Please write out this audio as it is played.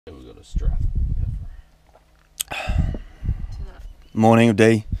We go to Strath. Morning of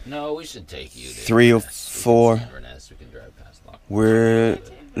day. No, we should take you to 3 or 4. We can drive past Loch. We're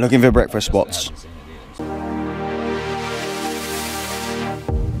looking for breakfast spots.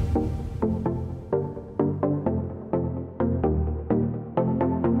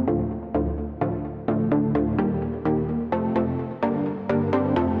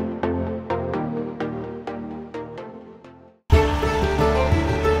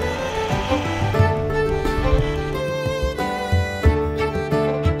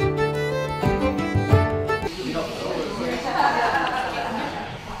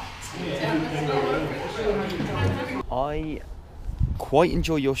 I quite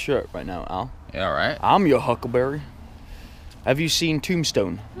enjoy your shirt right now, Al. Yeah, right. I'm your Huckleberry. Have you seen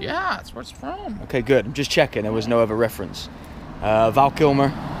Tombstone? Yeah, that's where it's from. Okay, good. I'm just checking. There was no other reference. Val Kilmer.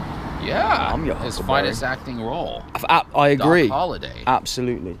 Yeah, I'm your his Huckleberry. finest acting role. I agree. Doc Holliday.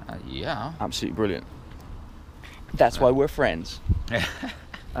 Absolutely. Yeah. Absolutely brilliant. That's why we're friends.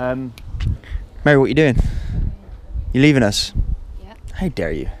 Mary, what are you doing? You leaving us? Yeah. How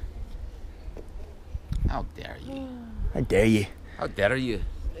dare you? How dare you? How dare you? How dare you?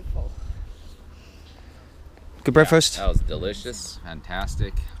 Good breakfast? That was delicious,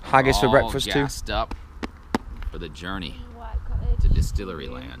 fantastic. Haggis for All breakfast too? gassed up for the journey to distillery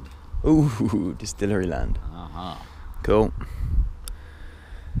land. Ooh, distillery land. Uh-huh. Cool.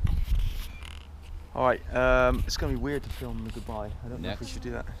 Alright, it's going to be weird to film the goodbye. I don't know if we should do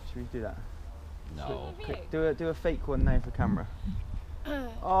that. Should we do that? No. Quick, do a fake one now for camera.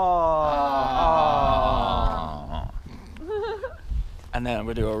 Oh. And then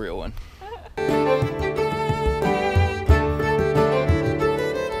we'll do a real one.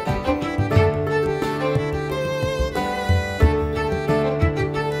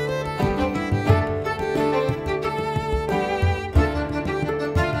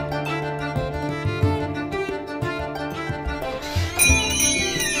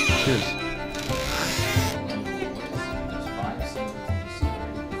 Cheers.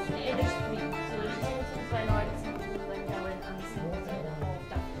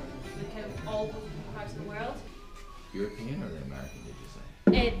 European or the American, did you say?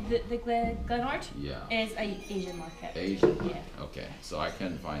 The Glen Ord Yeah. is an Asian market. Asian? Yeah. Okay, so I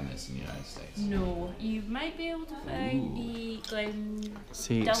couldn't find this in the United States. No, you might be able to find the Glen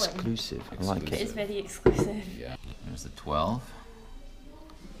See, Donan. exclusive. I like It it. is very exclusive. Yeah. There's the 12.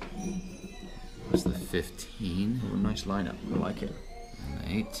 There's the 15. Ooh, nice lineup. I like it. And the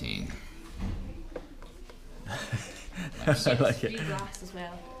 18. I like Free it. glass as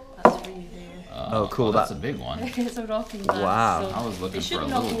well. That's free there. Oh, cool, That's that- a big one. It's a rocking glass. Wow. So I was looking it for should a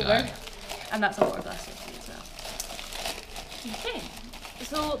knock little over, guy. and that's a water glass as well. Okay.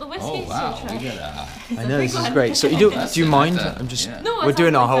 So the whiskey Oh wow, so we got a. I know, this is great. So do you mind? I'm just. Yeah. No, We're it's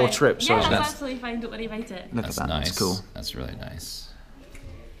doing our absolutely whole fine. trip, so yeah, it's that's nice. absolutely fine. Don't worry about it. Look That's at that. nice. That's cool. That's really nice.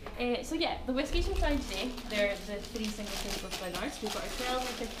 So yeah, the whiskies we're trying today, they're the 3 single tables of Glen Ord. We've got our 12, our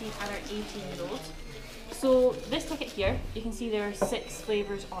 15 and our 18-year-old. So this ticket here, you can see there are 6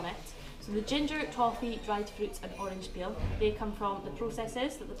 flavours on it. So the ginger, toffee, dried fruits and orange peel, they come from the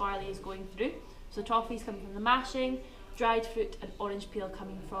processes that the barley is going through. So toffees come from the mashing, dried fruit and orange peel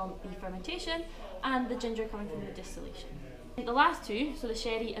coming from the fermentation, and the ginger coming from the distillation. The last 2, so the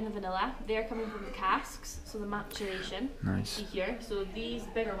sherry and the vanilla, they're coming from the casks, so the maturation. Nice. See here, so these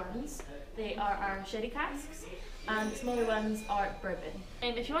bigger ones, they are our sherry casks, and the smaller ones are bourbon.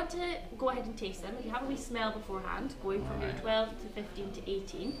 If you want to go ahead and taste them, if you have a wee smell beforehand, going from your 12 to 15 to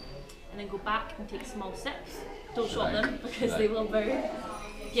 18, and then go back and take small sips. Don't shot them because they will burn.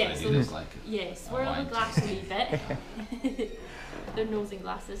 Yeah, So I do this like yeah, swirl the wine glass a wee bit. They're nosing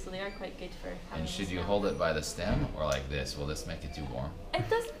glasses, so they are quite good for having And should a you smell. hold it by the stem or like this? Will this make it too warm? It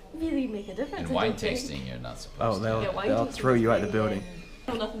doesn't really make a difference. In I wine don't think. tasting, you're not supposed Oh, to. they'll Yeah, wine they'll tasting throw is you out of the very, building.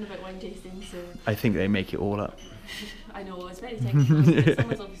 I know nothing about wine tasting, so I think they make it all up. I know it's very technical.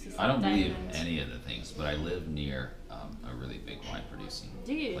 Someone's obviously I don't sat down believe and- any of the things, but I live near a really big wine producing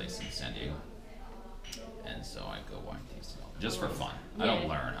Do you? place in San Diego. And so I go wine tasting just for fun. I don't Yeah.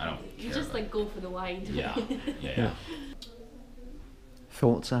 learn. I don't You care just about like go for the wine. Yeah, yeah.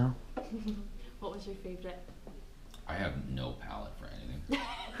 Thoughts, Al? What was your favourite? I have no palate for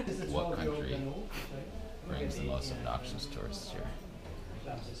anything. What country brings the most obnoxious tourists here?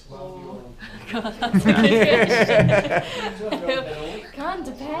 Oh, God, that's a good question. Can't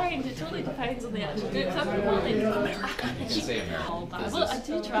depend. It totally depends on the actual group. Some people like America. You can say America. Oh, but Does well, I this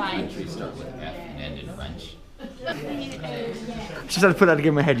do try. country start with F and end in French? Just had to put that again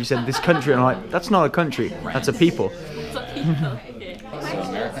in my head. You said this country, and I'm like, that's not a country. That's a people. Some people. Okay. So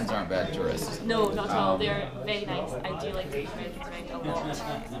Americans aren't bad tourists. No, not at all. They're very nice. I do like British Americans around a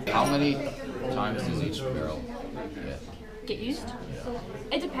lot. How many times does each barrel get used?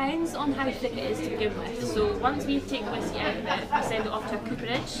 It depends on how thick it is to begin with. So once we take the whiskey out of it, we send it off to a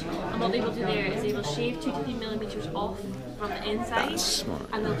cooperage, and what they will do there is they will shave 2 to 3 millimeters off from the inside,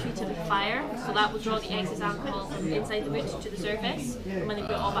 and they'll treat it with fire. So that will draw the excess alcohol from inside the wood to the surface, and when they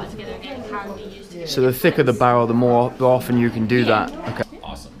put it all back together again, it can be used to. So the thicker the barrel, the often you can do that. Okay.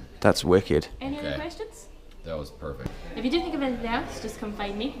 Awesome. That's wicked. Any other questions? That was perfect. If you do think of anything else, just come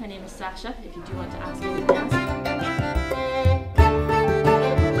find me. My name is Sasha, if you do want to ask anything else.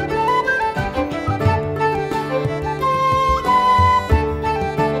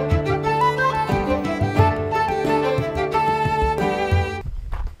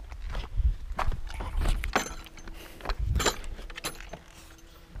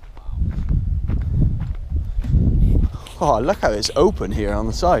 Oh, look how it's open here on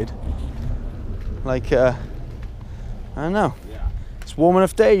the side. Like, I don't know. It's warm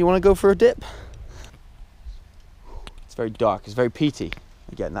enough day. You want to go for a dip? It's very dark. It's very peaty.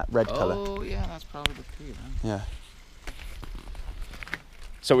 Again, that red colour. Oh, yeah, that's probably the peat, huh? Yeah.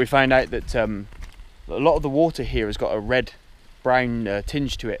 So we find out that a lot of the water here has got a red-brown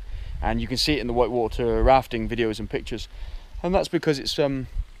tinge to it, and you can see it in the whitewater rafting videos and pictures. And that's because it's from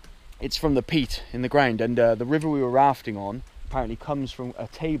the peat in the ground, and the river we were rafting on apparently comes from a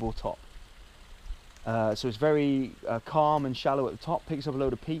tabletop. So it's very calm and shallow at the top, picks up a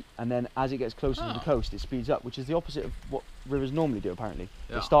load of peat, and then as it gets closer to the coast, it speeds up, which is the opposite of what rivers normally do, apparently.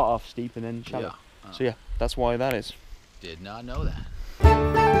 Yeah. They start off steep and then shallow. Yeah. So yeah, that's why that is. Did not know that.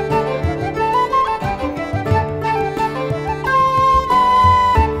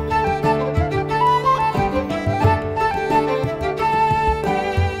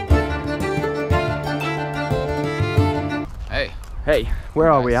 Hey,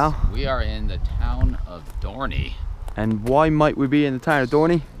 where are we, Al? We are in the town of Dorney. And why might we be in the town of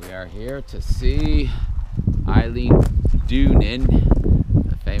Dorney? We are here to see Eilean Donan,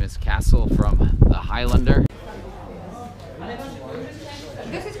 the famous castle from the Highlander.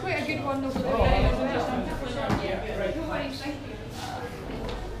 This is quite a good one though.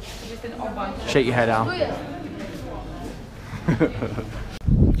 Shake your head, Al.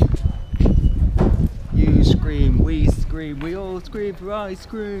 You scream, we scream, we all scream for ice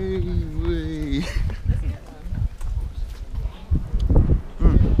cream. We.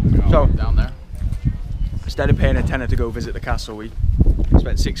 So Down there. instead of paying a tenner to go visit the castle, we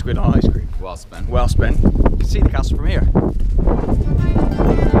spent £6 on ice cream. Well spent. Well spent. You can see the castle from here.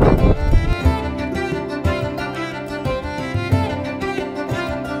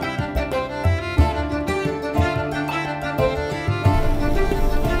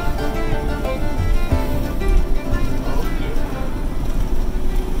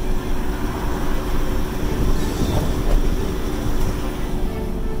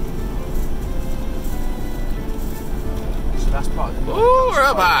 Ooh, we're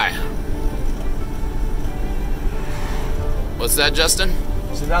up high. What's that, Justin?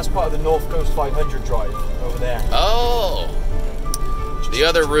 So that's part of the North Coast 500 drive over there. Oh, the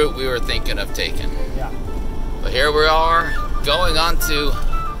other route we were thinking of taking. Yeah. But here we are, going on to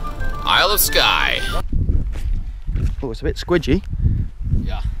Isle of Skye. Oh, it's a bit squidgy.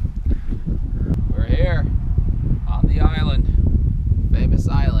 Yeah. We're here on the island, famous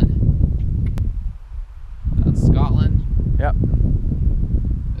island. That's Scotland. Yep.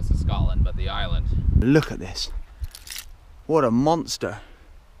 This is Scotland, but the island. Look at this. What a monster.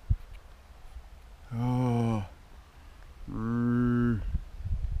 Oh.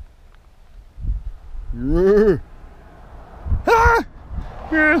 Ah!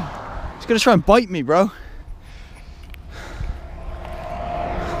 It's gonna try and bite me, bro.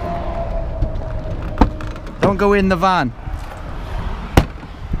 Don't go in the van.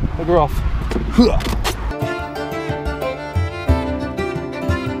 Bugger off.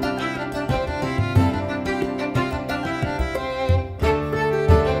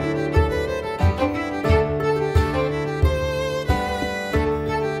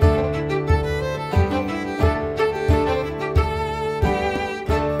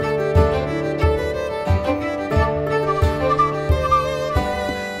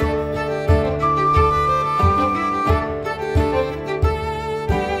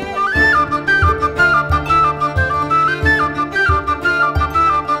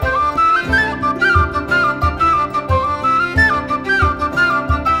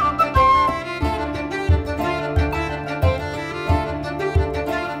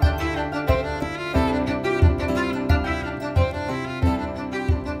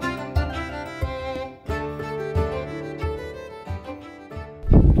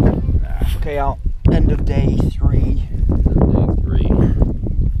 Okay, Al, end of day 3. Day 3.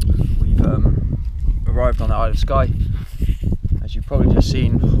 the Isle of Skye. As you've probably just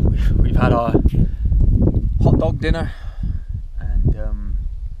seen, we've had our hot dog dinner, and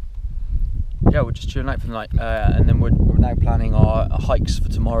yeah, we're just chilling out for the night, and then we're now planning our hikes for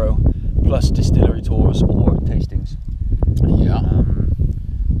tomorrow, plus distillery tours or tastings. Yeah.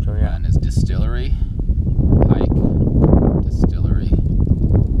 So yeah, and it's distillery.